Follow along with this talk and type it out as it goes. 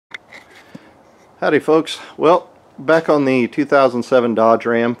Howdy folks. Well, back on the 2007 Dodge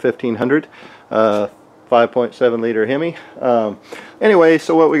Ram 1500, 5.7 liter Hemi. Anyway,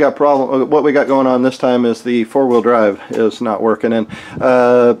 so what we got going on this time is the four-wheel drive is not working, and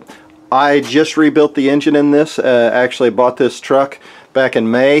I just rebuilt the engine in this. Actually bought this truck back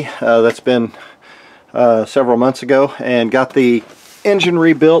in May. That's been several months ago, and got the engine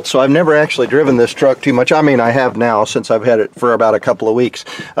rebuilt, so I've never actually driven this truck too much. I mean, I have now since I've had it for about a couple of weeks,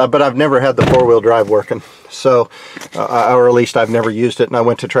 but I've never had the four-wheel drive working, so or at least I've never used it. And I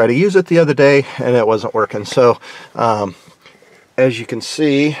went to try to use it the other day and it wasn't working. So as you can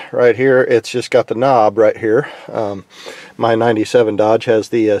see right here, it's just got the knob right here. My 97 Dodge has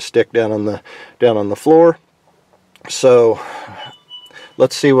the stick down on the floor. So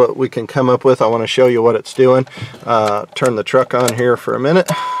let's see what we can come up with. I want to show you what it's doing. Turn the truck on here for a minute.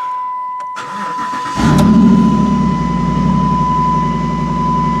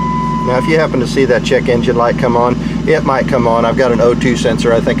 Now if you happen to see that check engine light come on, it might come on. I've got an O2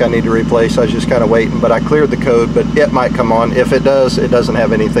 sensor I think I need to replace. I was just kind of waiting, but I cleared the code, but it might come on. If it does, it doesn't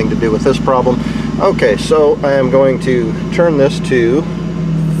have anything to do with this problem. Okay, so I am going to turn this to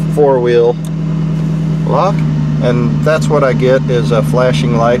four-wheel lock. And that's what I get is a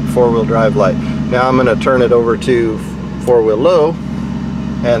flashing light, four-wheel drive light. Now I'm going to turn it over to four-wheel low,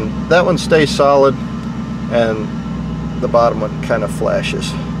 and that one stays solid, and the bottom one kind of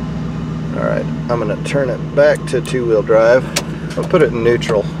flashes. Alright, I'm going to turn it back to two-wheel drive. I'll put it in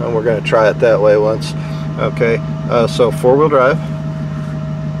neutral, and we're going to try it that way once. Okay, so four-wheel drive.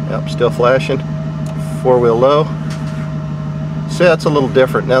 Yep, still flashing. Four-wheel low. See, that's a little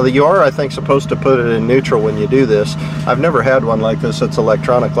different. Now you are, I think, supposed to put it in neutral when you do this. I've never had one like this that's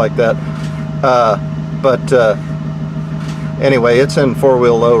electronic like that. Anyway, it's in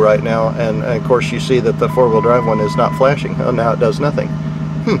four-wheel low right now, and of course you see that the four-wheel drive one is not flashing. Oh, now it does nothing.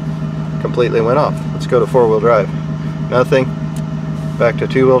 Completely went off. Let's go to four-wheel drive. Nothing. Back to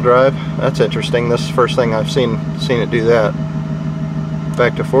two-wheel drive. That's interesting. This is the first thing I've seen it do that.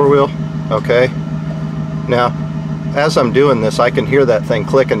 Back to four-wheel. Okay. Now, as I'm doing this, I can hear that thing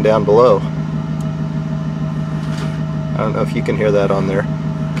clicking down below. I don't know if you can hear that on there.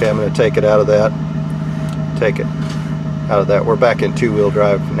 Okay, I'm going to take it out of that. Take it out of that. We're back in two-wheel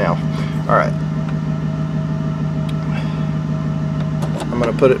drive now. Alright. I'm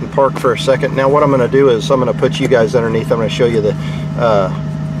going to put it in park for a second. Now what I'm going to do is I'm going to put you guys underneath. I'm going to show you the...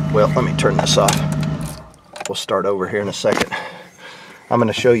 well, let me turn this off. We'll start over here in a second. I'm going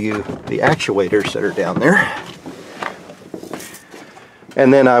to show you the actuators that are down there.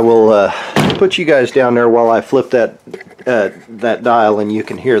 And then I will put you guys down there while I flip that dial, and you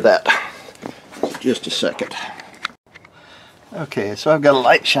can hear that. Just a second. Okay, so I've got a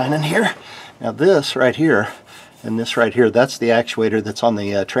light shining here. Now this right here and this right here, that's the actuator that's on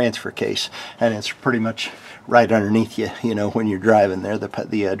the transfer case, and it's pretty much right underneath you, you know, when you're driving there,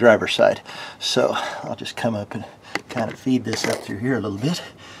 the driver's side. So I'll just come up and kind of feed this up through here a little bit.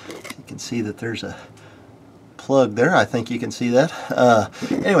 You can see that there's a plug there. I think you can see that.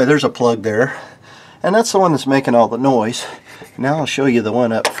 Anyway, there's a plug there, and that's the one that's making all the noise. Now I'll show you the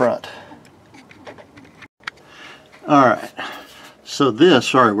one up front. Alright, so this,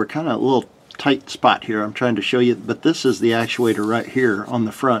 sorry, we're kind of a little tight spot here. I'm trying to show you, but this is the actuator right here on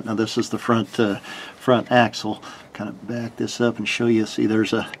the front. Now this is the front axle. Kind of back this up and show you. See,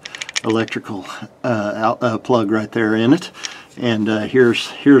 there's a electrical plug right there in it. And here's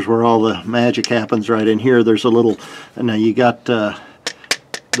where all the magic happens, right in here. There's a little, now you got the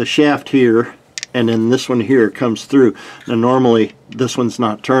shaft here, and then this one here comes through. Now normally this one's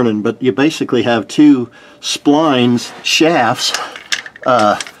not turning, but you basically have two splines, shafts,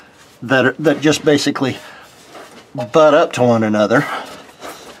 that just basically butt up to one another. Hold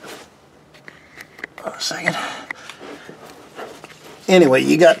on a second. Anyway,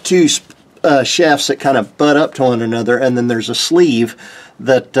 you got two shafts that kind of butt up to one another, and then there's a sleeve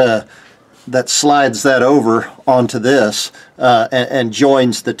that slides that over onto this and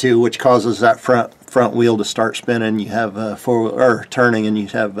joins the two, which causes that front wheel to start spinning. You have turning, and you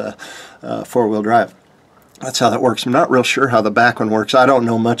have four-wheel drive. That's how that works. I'm not real sure how the back one works. I don't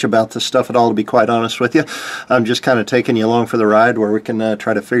know much about this stuff at all, to be quite honest with you. I'm just kind of taking you along for the ride where we can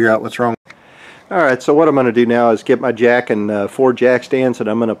try to figure out what's wrong. Alright, so what I'm going to do now is get my jack and 4 jack stands, and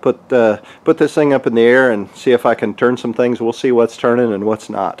I'm going to put this thing up in the air and see if I can turn some things. We'll see what's turning and what's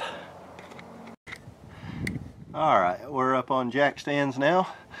not. Alright, we're up on jack stands now,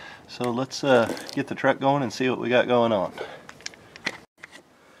 so let's get the truck going and see what we got going on.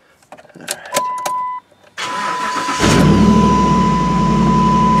 Alright.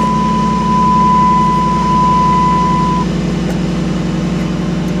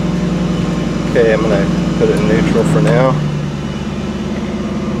 Okay, I'm going to put it in neutral for now.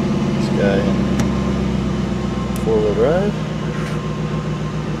 This guy in 4-wheel drive.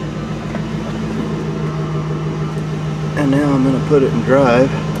 And now I'm going to put it in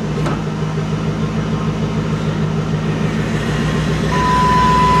drive.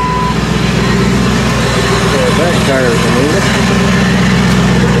 The back tires are moving.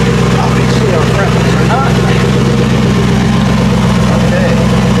 Obviously our front ones are not. Okay,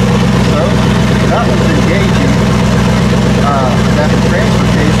 so that one's engaging. That's a transfer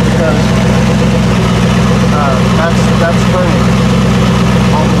case because that's turning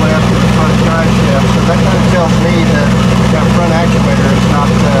all the way up to the front drive shaft. So that kind of tells me that that front actuator is not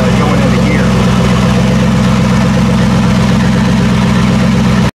going into gear.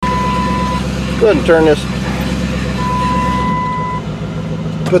 Go ahead and turn this.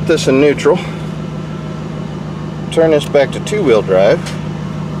 Put this in neutral. Turn this back to 2-wheel drive.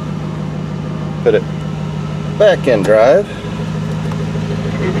 Put it back in drive.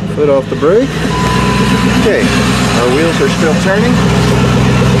 Foot off the brake. Okay, our wheels are still turning.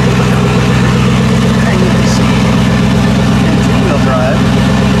 And you can see in 2-wheel drive,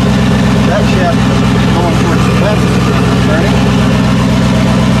 that shaft is going towards the left, turning,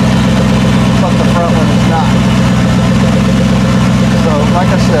 but the front one is not. So, like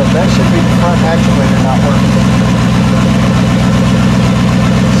I said, that should be the front actuator not working.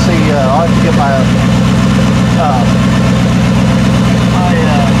 See, I'll have to get my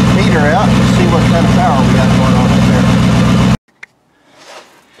meter out and see what kind of power we got going on up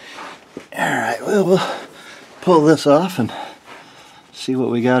there. Alright, well, we'll pull this off and see what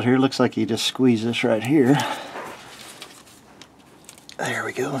we got here. Looks like you just squeeze this right here. There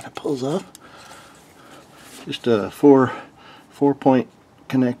we go, and it pulls off. Just a 4-point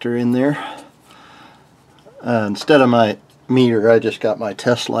connector in there. Instead of my meter, I just got my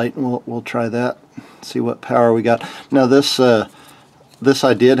test light, and we'll try that. See what power we got. Now this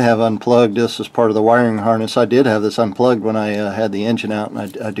I did have unplugged. This is part of the wiring harness. I did have this unplugged when I had the engine out, and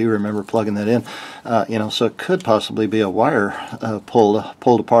I do remember plugging that in. You know, so it could possibly be a wire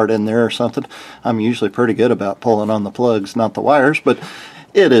pulled apart in there or something. I'm usually pretty good about pulling on the plugs, not the wires, but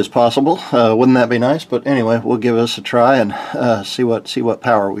it is possible. Wouldn't that be nice? But anyway, we'll give this a try and see what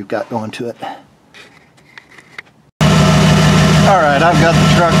power we've got going to it. Alright, I've got the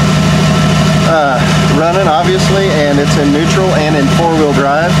truck running, obviously, and it's in neutral and in 4-wheel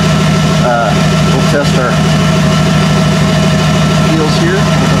drive. We'll test our wheels here.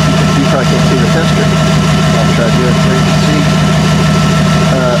 You probably can't see the tester. I'll try to do it so you can see.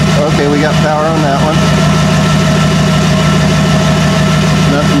 Okay, we got power on that one.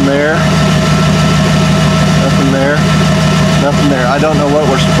 Nothing there. Nothing there. Nothing there. I don't know what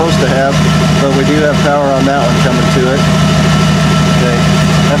we're supposed to have, but we do have power on that one coming to it. Okay,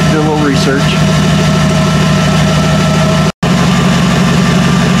 have to do a little research.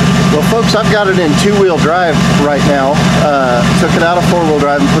 Well, folks, I've got it in 2-wheel drive right now. Took it out of 4-wheel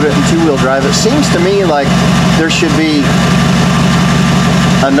drive and put it in 2-wheel drive. It seems to me like there should be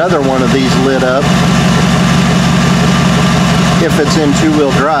another one of these lit up if it's in 2-wheel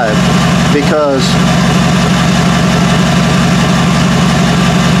drive, because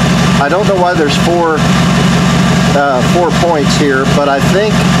I don't know why there's four points here, but I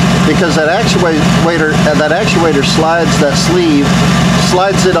think because that actuator slides that sleeve,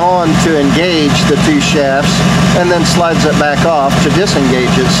 slides it on to engage the 2 shafts, and then slides it back off to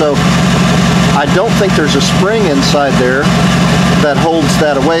disengage it. So I don't think there's a spring inside there that holds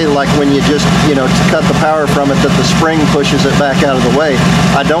that away, like when you just, you know, to cut the power from it, that the spring pushes it back out of the way.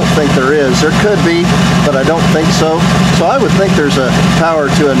 I don't think there is. There could be, but I don't think so. So I would think there's a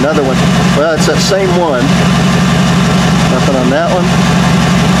power to another one. Well, it's that same one. Nothing on that one.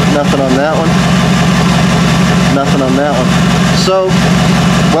 Nothing on that one. Nothing on that one. So,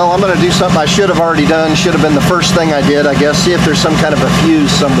 well, I'm going to do something I should have already done. Should have been the first thing I did, I guess. See if there's some kind of a fuse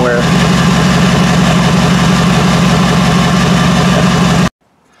somewhere.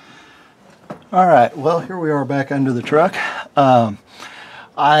 Alright, well, here we are back under the truck.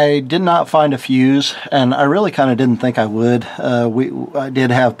 I did not find a fuse, and I really kind of didn't think I would. I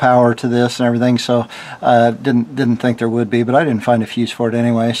did have power to this and everything, so didn't think there would be, but I didn't find a fuse for it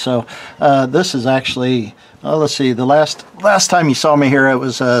anyway. So this is actually, well, let's see, the last time you saw me here, it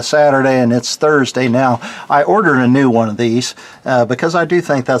was Saturday, and it's Thursday now. I ordered a new one of these because I do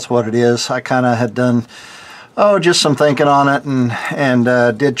think that's what it is. I kind of had done just some thinking on it, and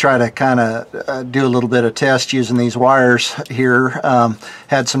did try to kind of do a little bit of test using these wires here.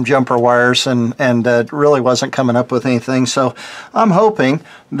 Had some jumper wires, and really wasn't coming up with anything. So I'm hoping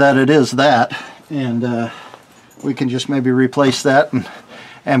that it is that, and we can just maybe replace that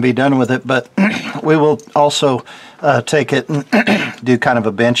and be done with it. But we will also take it and do kind of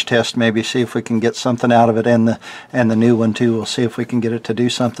a bench test, maybe see if we can get something out of it, and the new one too. We'll see if we can get it to do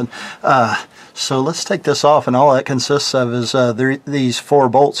something. So let's take this off, and all that consists of is these 4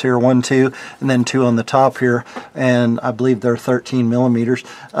 bolts here, 1, 2, and then 2 on the top here, and I believe they're 13 millimeters.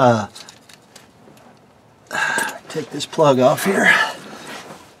 Take this plug off here.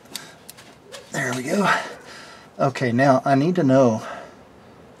 There we go. Okay, now I need to know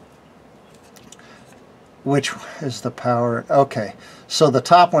which is the power. Okay, so the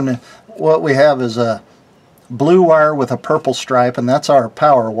top one, what we have is a blue wire with a purple stripe, and that's our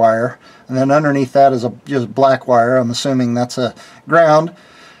power wire. And then underneath that is just black wire. I'm assuming that's a ground.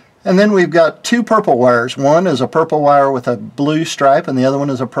 And then we've got 2 purple wires. One is a purple wire with a blue stripe, and the other one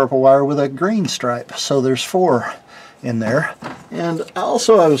is a purple wire with a green stripe. So there's 4 in there. And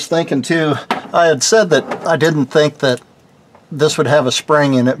also I was thinking too, I had said that I didn't think that this would have a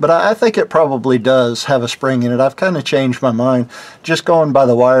spring in it, but I think it probably does have a spring in it. I've kind of changed my mind just going by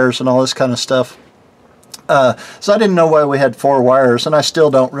the wires and all this kind of stuff. So I didn't know why we had 4 wires, and I still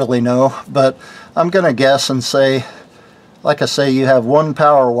don't really know, but I'm going to guess and say, like I say, you have 1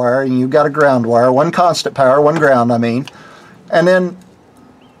 power wire and you've got a ground wire, 1 constant power, 1 ground, I mean, and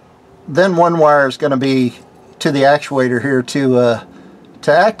then 1 wire is going to be to the actuator here to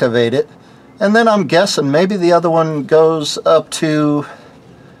activate it, and then I'm guessing maybe the other one goes up to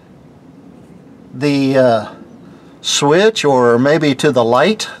the switch, or maybe to the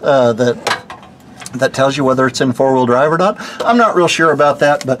light that tells you whether it's in 4-wheel drive or not. I'm not real sure about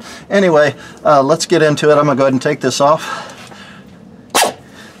that, but anyway, let's get into it. I'm going to go ahead and take this off.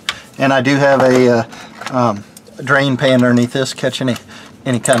 And I do have a drain pan underneath this, catch any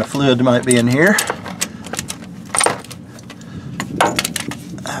kind of fluid that might be in here.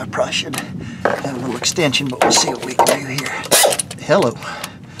 I probably should have a little extension, but we'll see what we can do here. Hello.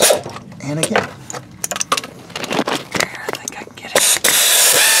 And again. I think I can get it.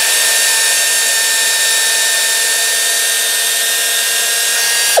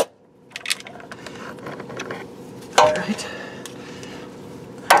 All right.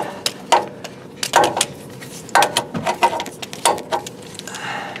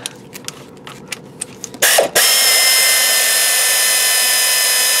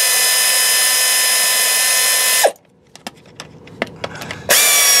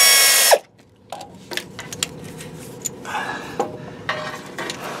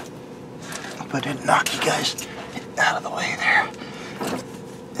 Hope I didn't knock you guys out of the way there.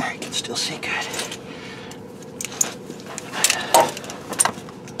 There, you can still see good.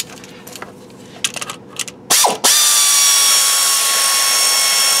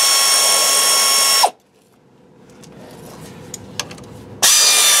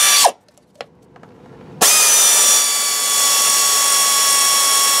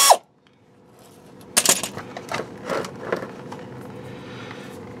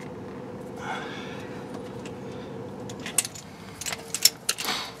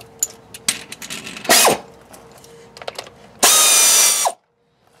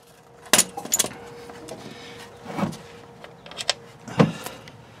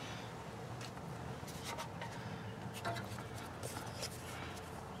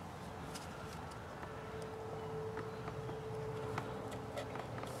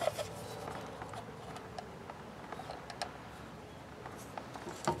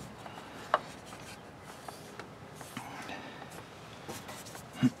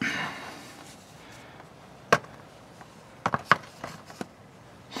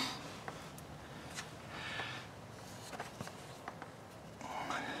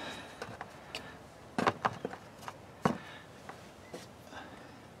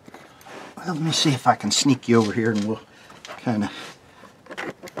 Well, let me see if I can sneak you over here and we'll kind of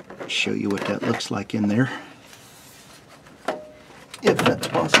show you what that looks like in there. If that's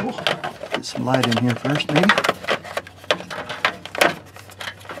possible. Get some light in here first, maybe.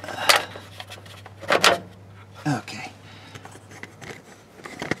 Okay.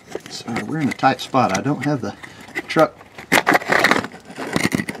 Sorry, we're in a tight spot. I don't have the truck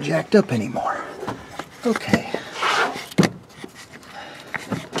jacked up anymore. Okay.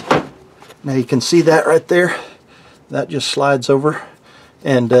 Now you can see that right there. That just slides over,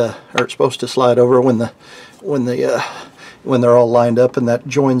 and or it's supposed to slide over when they're all lined up, and that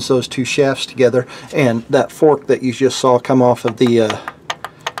joins those 2 shafts together. And that fork that you just saw come off of the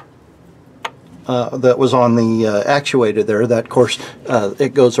that was on the actuator there, that, of course,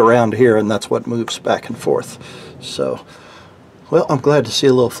 it goes around here, and that's what moves back and forth. So Well, I'm glad to see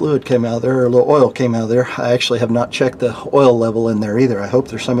a little fluid came out of there, or a little oil came out of there. I actually have not checked the oil level in there either. I hope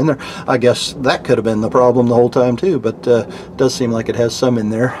there's some in there. I guess that could have been the problem the whole time too, but it does seem like it has some in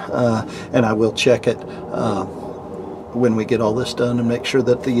there. And I will check it when we get all this done and make sure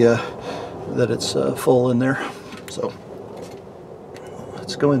that that it's full in there. So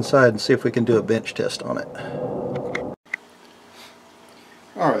let's go inside and see if we can do a bench test on it.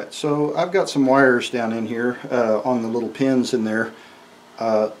 Alright, so I've got some wires down in here on the little pins in there,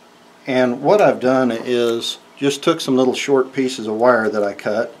 and what I've done is just took some little short pieces of wire that I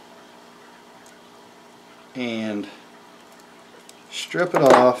cut and strip it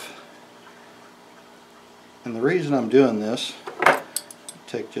off. And the reason I'm doing this,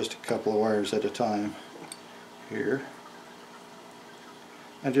 take just a couple of wires at a time here,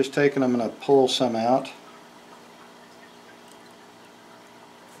 and just taking them and I pull some out.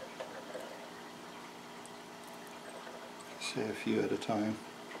 Say a few at a time.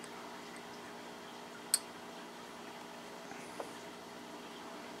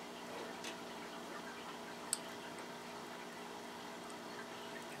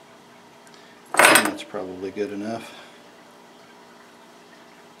 And that's probably good enough.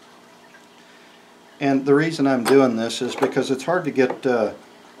 And the reason I'm doing this is because it's hard to get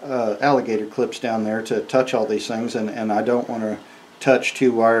alligator clips down there to touch all these things, and I don't want to touch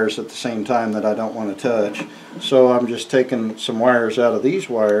two wires at the same time that I don't want to touch. So I'm just taking some wires out of these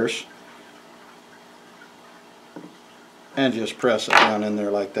wires and just press it down in there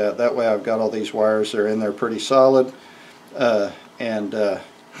like that. That way I've got all these wires, they're in there pretty solid, and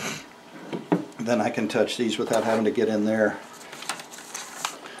then I can touch these without having to get in there.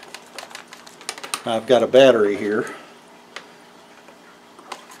 I've got a battery here.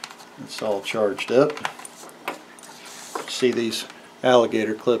 It's all charged up. See, these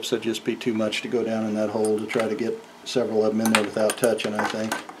alligator clips, would just be too much to go down in that hole to try to get several of them in there without touching, I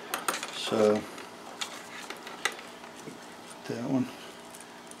think. So that one,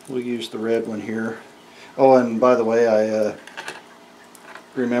 we'll use the red one here. Oh, and by the way, I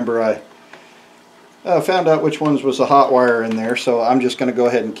remember I found out which ones was the hot wire in there, so I'm just going to go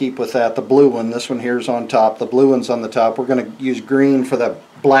ahead and keep with that. The blue one, this one here is on top, the blue one's on the top. We're going to use green for the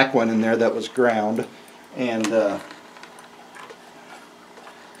black one in there that was ground. And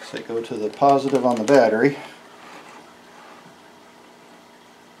so go to the positive on the battery.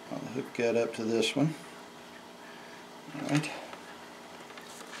 I'll hook that up to this one. Alright.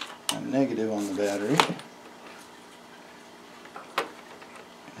 And negative on the battery.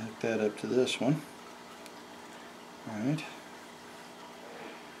 Hook that up to this one. Alright.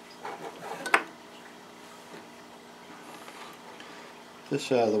 This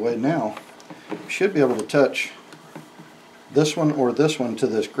out of the way now. We should be able to touch this one or this one to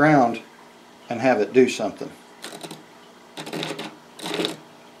this ground and have it do something.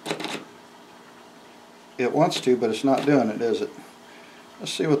 It wants to, but it's not doing it, is it?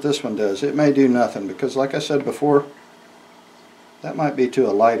 Let's see what this one does. It may do nothing, because like I said before, that might be to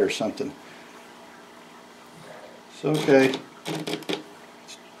a light or something. It's okay.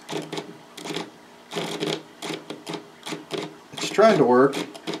 It's trying to work.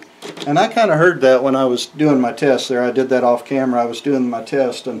 And I kind of heard that when I was doing my test there. I did that off camera. I was doing my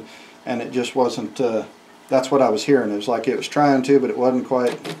test, and it just wasn't, that's what I was hearing. It was like it was trying to, but it wasn't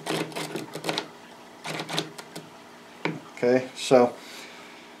quite. Okay, so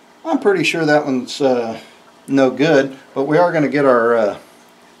I'm pretty sure that one's no good, but we are going to get our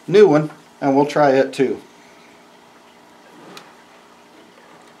new one, and we'll try it too.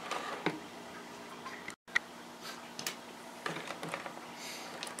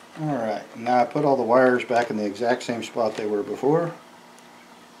 Alright, now I put all the wires back in the exact same spot they were before.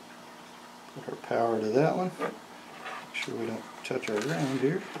 Put our power to that one. Make sure we don't touch our ground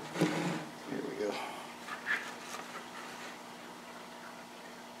here. Here we go.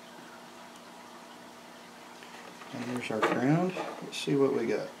 And there's our ground. Let's see what we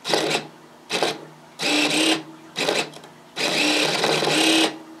got.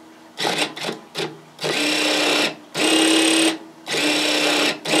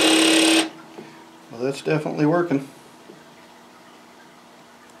 That's definitely working.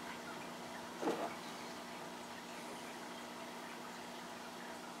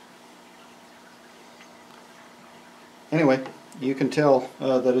 Anyway, you can tell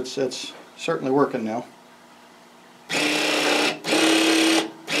that it's certainly working now.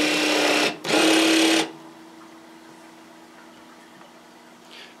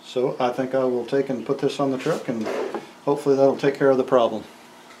 So I think I will take and put this on the truck, and hopefully that'll take care of the problem.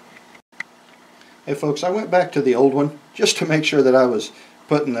 Hey folks, I went back to the old one just to make sure that I was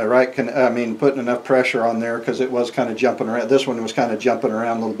putting the right, putting enough pressure on there, because it was kind of jumping around. This one was kind of jumping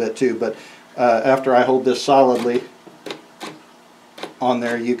around a little bit too, but after I hold this solidly on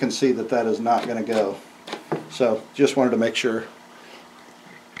there, you can see that that is not going to go. So just wanted to make sure.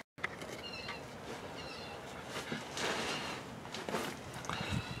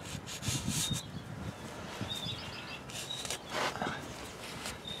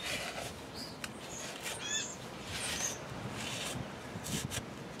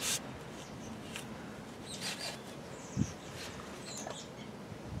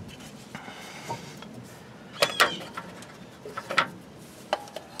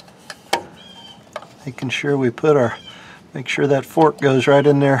 Making sure we put our, make sure that fork goes right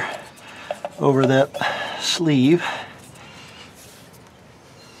in there over that sleeve.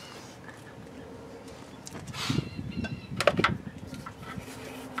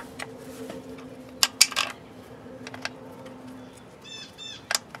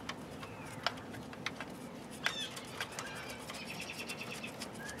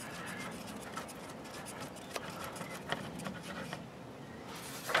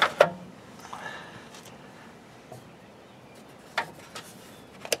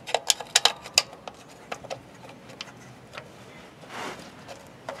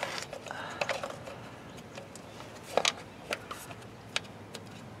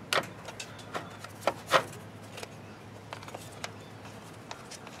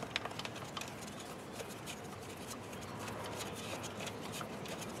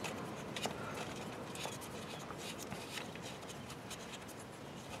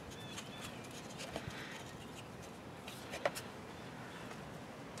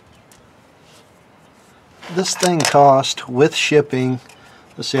 This thing cost, with shipping,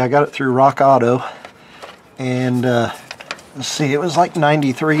 let's see, I got it through Rock Auto, and let's see, it was like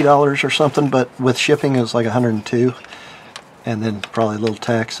 $93 or something, but with shipping it was like $102, and then probably a little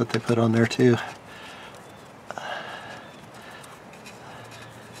tax that they put on there too.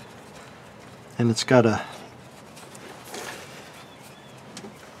 And it's got a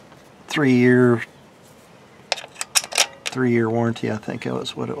 3-year warranty, I think that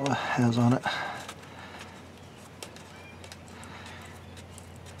was what it has on it.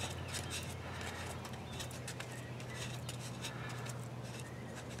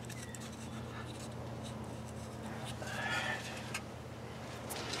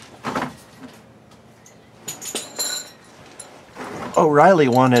 O'Reilly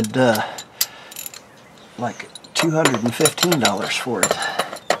wanted like $215 for it.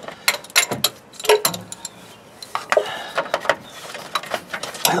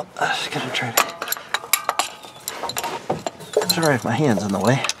 Well, I was gonna try to. Sorry if my hand's in the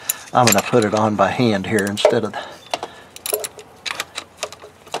way. I'm gonna put it on by hand here instead of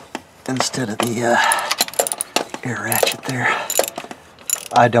the air ratchet there.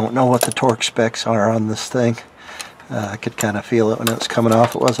 I don't know what the torque specs are on this thing. I could kind of feel it when it was coming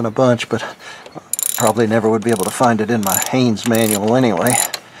off. It wasn't a bunch, but probably never would be able to find it in my Haynes manual anyway.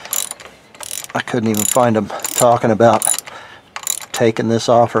 I couldn't even find them talking about taking this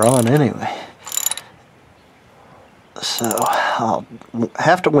off or on anyway. So I'll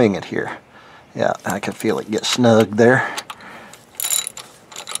have to wing it here. Yeah, I can feel it get snug there.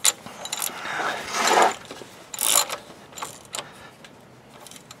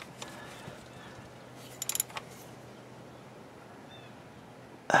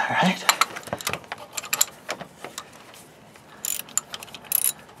 Alright.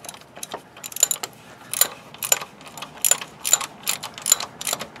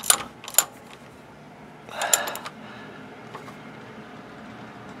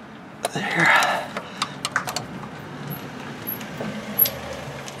 There.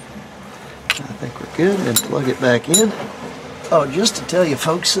 I think we're good, and plug it back in. Oh, just to tell you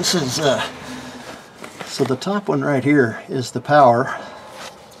folks, this is so the top one right here is the power.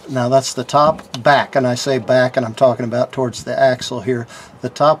 Now that's the top back, and I say back and I'm talking about towards the axle here. The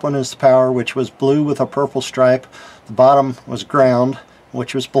top one is the power, which was blue with a purple stripe. The bottom was ground,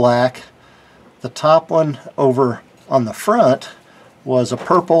 which was black. The top one over on the front was a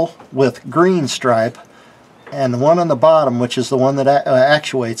purple with green stripe, and the one on the bottom, which is the one that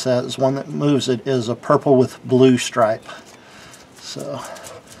actuates that, is one that moves it, is a purple with blue stripe. So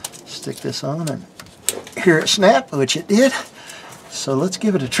stick this on and hear it snap, which it did. So let's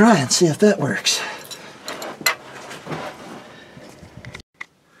give it a try and see if that works.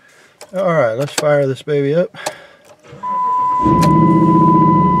 Alright, let's fire this baby up. See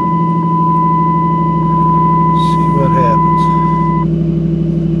what happens.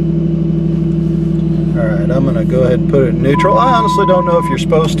 Alright, I'm going to go ahead and put it in neutral. I honestly don't know if you're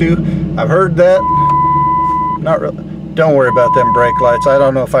supposed to. I've heard that. Not really. don't worry about them brake lights. I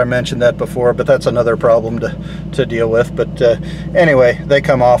don't know if I mentioned that before, but that's another problem to deal with. But anyway, they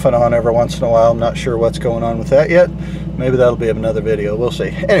come off and on every once in a while. I'm not sure what's going on with that yet. Maybe that'll be another video. We'll see.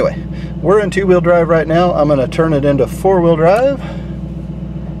 Anyway, we're in 2-wheel drive right now. I'm going to turn it into 4-wheel drive.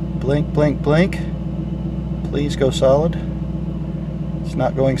 Blink, blink, blink. Please go solid. It's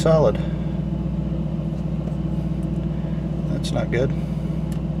not going solid. That's not good.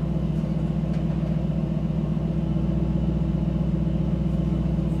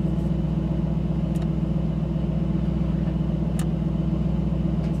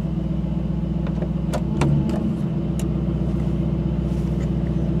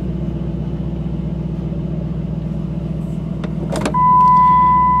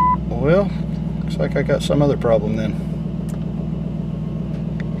 Well, looks like I got some other problem then.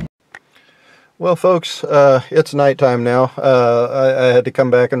 Well, folks, it's nighttime now. I had to come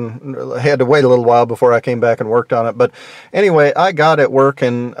back and had to wait a little while before I came back and worked on it. But anyway, I got it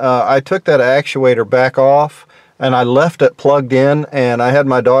working. I took that actuator back off and I left it plugged in, and I had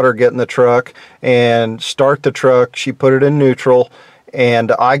my daughter get in the truck and start the truck. She put it in neutral,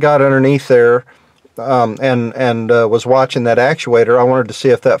 and I got underneath there and was watching that actuator. I wanted to see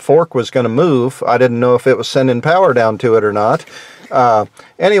if that fork was going to move. I didn't know if it was sending power down to it or not.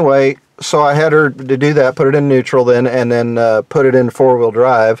 Anyway, so I had her to do that, put it in neutral then, and then put it in 4-wheel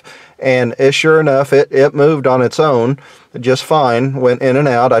drive. And sure enough, it moved on its own just fine, went in and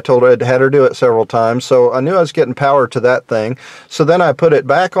out. I told her I'd had her do it several times, so I knew I was getting power to that thing. So then I put it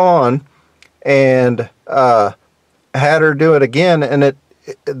back on and had her do it again, and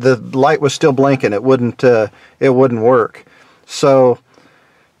the light was still blinking. It wouldn't work. So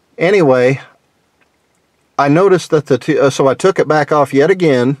anyway, I noticed that so I took it back off yet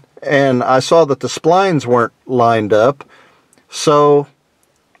again, and I saw that the splines weren't lined up. So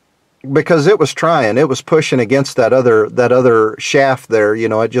because it was pushing against that other shaft there, you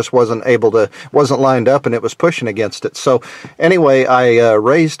know, it just wasn't lined up, and it was pushing against it. So anyway, I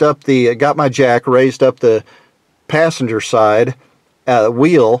got my jack, raised up the passenger side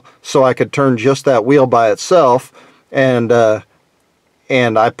wheel so I could turn just that wheel by itself, and I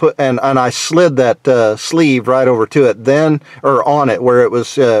slid that sleeve right over to it, or on it where it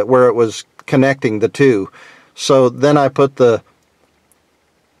was connecting the two. So then I put the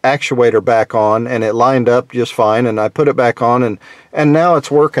actuator back on, and it lined up just fine, and I put it back on, and now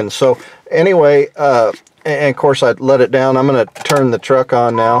it's working. So anyway, and of course I let it down. I'm going to turn the truck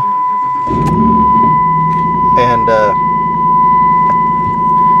on now, and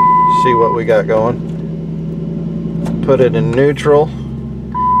see what we got going. Put it in neutral,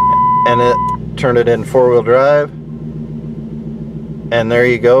 and it turned it in 4-wheel drive, and there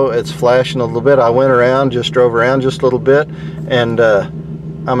you go. It's flashing a little bit. I drove around just a little bit, and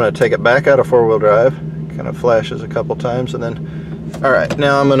I'm going to take it back out of 4-wheel drive. Kind of flashes a couple times, and then alright,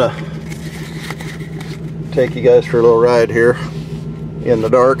 now I'm going to take you guys for a little ride here in the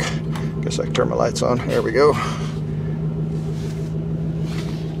dark. Guess I can turn my lights on. There we go.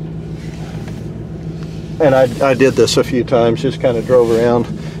 And I did this a few times, just kind of drove around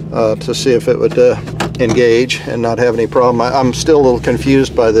to see if it would engage and not have any problem. I'm still a little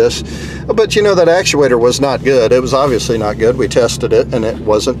confused by this, but you know, that actuator was not good. It was obviously not good. We tested it, and it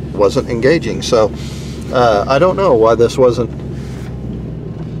wasn't engaging. So I don't know why this wasn't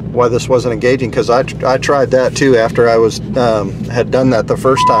engaging, because I tried that too after I had done that the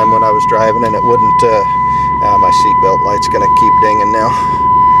first time when I was driving, and it wouldn't. My seatbelt light's gonna keep dinging now.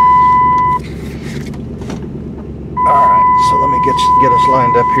 Alright, so let me get us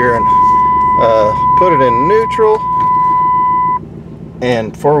lined up here and put it in neutral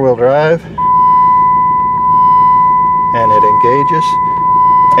and 4-wheel drive, and it engages.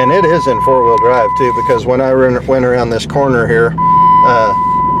 And it is in 4-wheel drive too, because when I went around this corner here,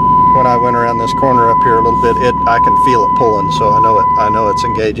 when I went around this corner up here a little bit, I can feel it pulling, so I know it's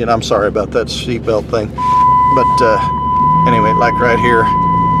engaging. I'm sorry about that seatbelt thing, but anyway, like right here,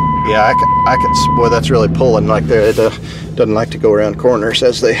 yeah, I can, boy, that's really pulling like there. It doesn't like to go around corners,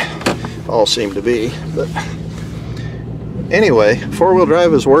 as they all seem to be. But anyway, 4-wheel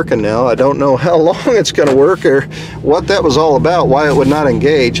drive is working now. I don't know how long it's going to work or what that was all about, why it would not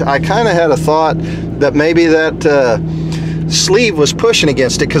engage. I kind of had a thought that maybe that sleeve was pushing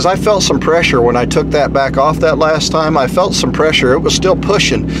against it, because I felt some pressure when I took that back off that last time. I felt some pressure. It was still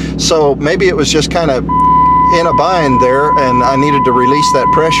pushing. So maybe it was just kind of in a bind there, and I needed to release that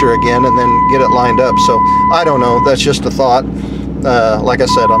pressure again and then get it lined up. So I don't know, that's just a thought. Like I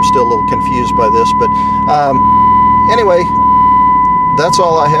said, I'm still a little confused by this, but anyway, that's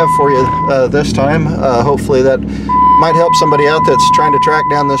all I have for you this time. Hopefully that might help somebody out that's trying to track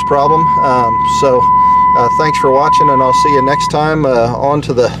down this problem. So Thanks for watching, and I'll see you next time. On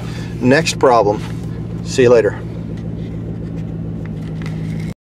to the next problem. See you later.